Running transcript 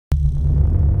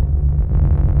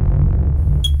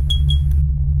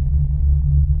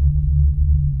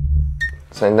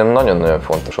Szerintem nagyon-nagyon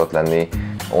fontos ott lenni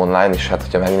online, és hát,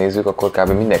 hogyha megnézzük, akkor kb.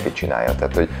 Mindenki csinálja.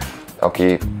 Tehát, hogy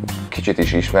aki kicsit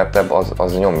is ismertebb,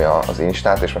 az nyomja az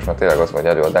Instát, és most már tényleg az vagy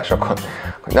előadás, akkor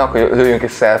lőjünk egy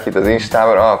selfie-t az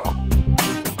Instára.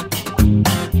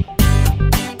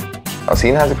 A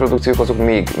színházi produkciók azok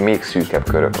még szűkebb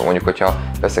körök. Mondjuk, hogyha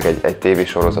veszek egy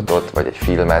tévésorozatot, vagy egy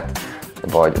filmet,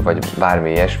 vagy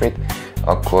bármi ilyesmit,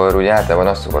 akkor ugye általában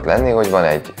az szokott lenni, hogy van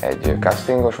egy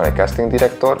castingos, van egy casting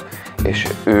direktor, és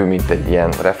ő, mint egy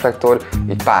ilyen reflektor,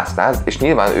 így pásztáz, és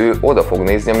nyilván ő oda fog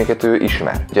nézni, amiket ő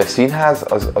ismer. Ugye a színház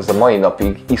az a mai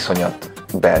napig iszonyat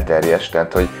belterjes,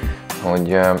 tehát hogy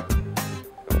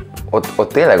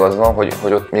ott tényleg az van,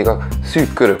 hogy ott még a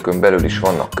szűk körökön belül is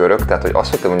vannak körök, tehát hogy azt,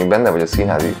 hogy te mondjuk benne vagy a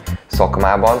színházi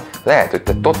szakmában, lehet, hogy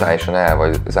te totálisan el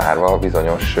vagy zárva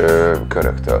bizonyos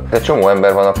köröktől. De csomó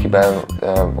ember van, akiben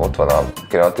ott van a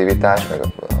kreativitás, meg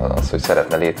az, hogy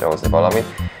szeretne létrehozni valamit,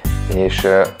 és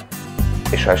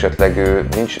ha esetleg ő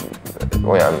nincs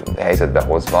olyan helyzetbe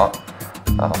hozva,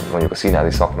 mondjuk a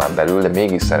színházi szakmán belül, de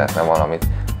mégis szeretne valamit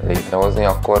létrehozni,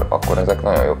 akkor ezek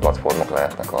nagyon jó platformok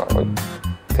lehetnek arra, hogy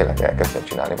tényleg elkezdjen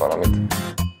csinálni valamit.